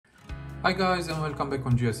Hi guys, and welcome back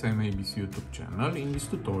on GSM-ABC YouTube channel. In this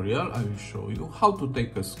tutorial I will show you how to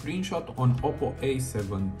take a screenshot on Oppo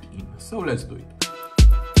A17. So let's do it.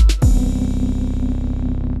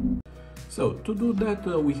 So to do that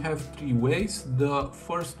we have three ways. The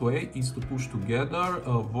first way is to push together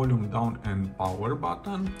a volume down and power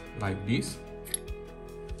button like this.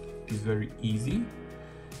 It's very easy.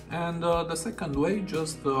 And the second way,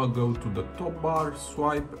 just go to the top bar,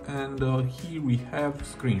 swipe, and here we have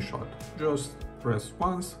screenshot. Just press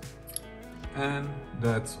once and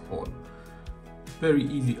that's all. Very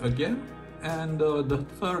easy again. And the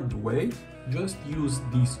third way, just use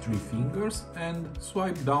these three fingers and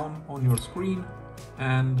swipe down on your screen,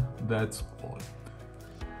 and that's all.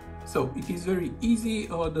 So it is very easy.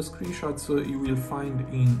 The screenshots you will find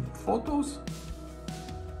in photos.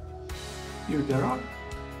 Here there are.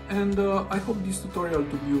 And I hope this tutorial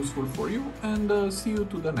to be useful for you, and see you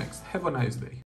to the next. Have a nice day.